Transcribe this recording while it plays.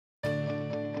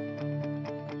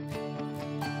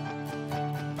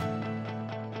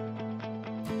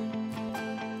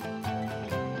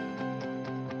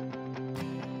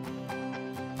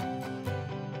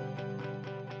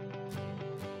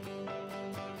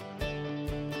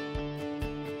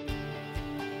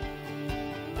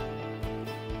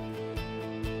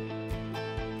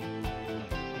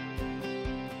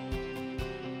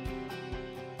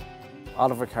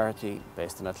Oliver Carty,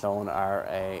 based in Athlone, are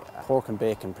a pork and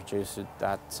bacon producer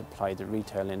that supply the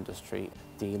retail industry,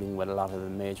 dealing with a lot of the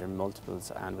major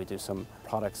multiples, and we do some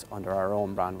products under our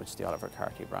own brand, which is the Oliver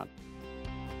Carty brand.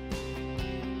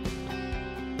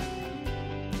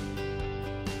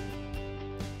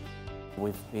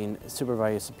 We've been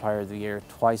Supervalue Supplier of the Year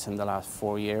twice in the last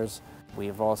 4 years.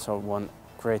 We've also won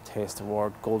Great Taste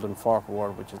Award, Golden Fork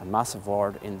Award, which is a massive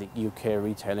award in the UK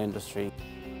retail industry.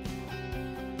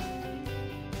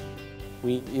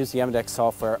 We use the Emydex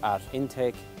software at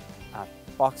intake, at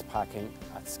box packing,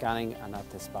 at scanning and at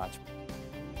dispatch.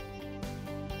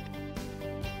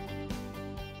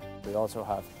 We also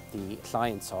have the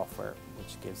client software,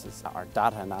 which gives us our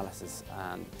data analysis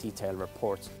and detailed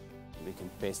reports. We can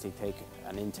basically take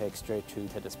an intake straight through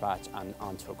to dispatch and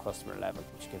onto a customer level,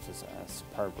 which gives us a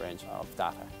superb range of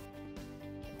data.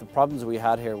 The problems we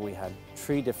had here, we had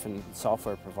 3 different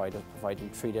software providers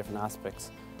providing 3 different aspects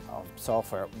of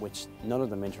software, which none of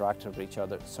them interacted with each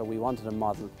other. So we wanted a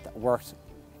model that worked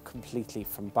completely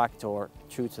from backdoor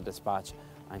through to dispatch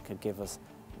and could give us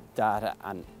data,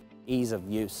 and ease of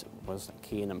use was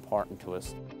key and important to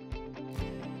us.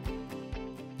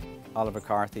 Oliver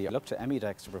Carty looked to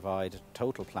Emydex to provide a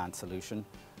total plant solution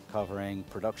covering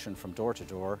production from door to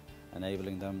door,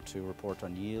 enabling them to report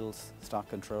on yields, stock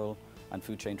control and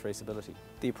food chain traceability.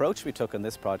 The approach we took in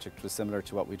this project was similar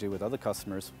to what we do with other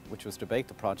customers, which was to break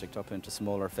the project up into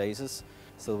smaller phases.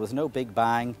 So there was no big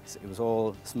bang, it was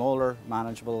all smaller,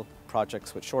 manageable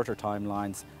projects with shorter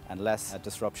timelines and less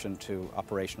disruption to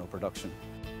operational production.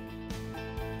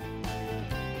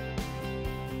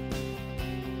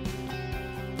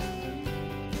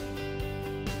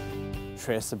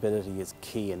 Traceability is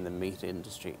key in the meat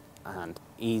industry, and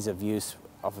ease of use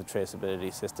of a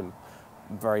traceability system,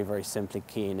 very, very simply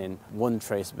keying in one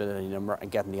traceability number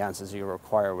and getting the answers you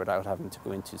require without having to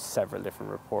go into several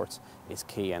different reports is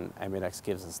key, and Emydex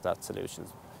gives us that solution,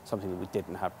 something that we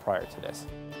didn't have prior to this.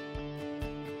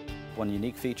 One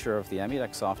unique feature of the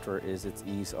Emydex software is its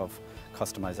ease of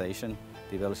customization,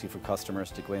 the ability for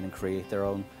customers to go in and create their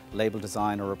own label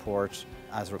design or report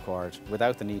as required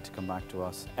without the need to come back to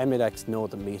us. Emydex know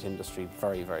the meat industry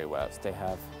very, very well. They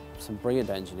have some brilliant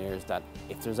engineers that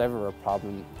if there's ever a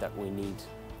problem that we need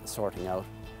sorting out,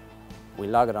 we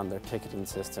log it on their ticketing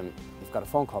system. We've got a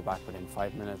phone call back within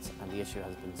 5 minutes and the issue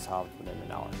has been solved within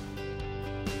an hour.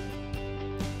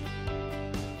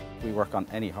 We work on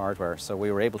any hardware, so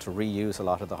we were able to reuse a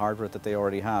lot of the hardware that they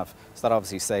already have. So that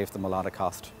obviously saved them a lot of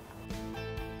cost.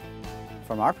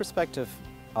 From our perspective,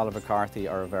 Oliver Carty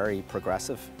are a very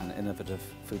progressive and innovative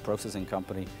food processing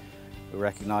company. We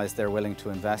recognise they're willing to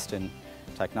invest in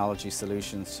technology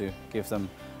solutions to give them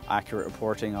accurate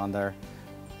reporting on their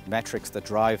metrics that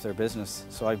drive their business.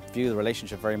 So I view the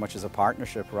relationship very much as a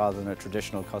partnership rather than a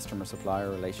traditional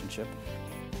customer-supplier relationship.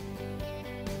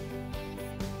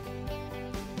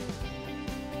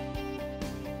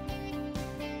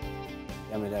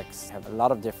 Emydex have a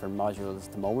lot of different modules.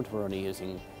 At the moment we're only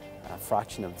using a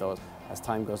fraction of those. As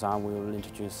time goes on, we will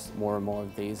introduce more and more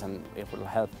of these, and it will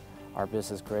help our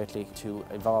business greatly to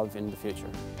evolve in the future.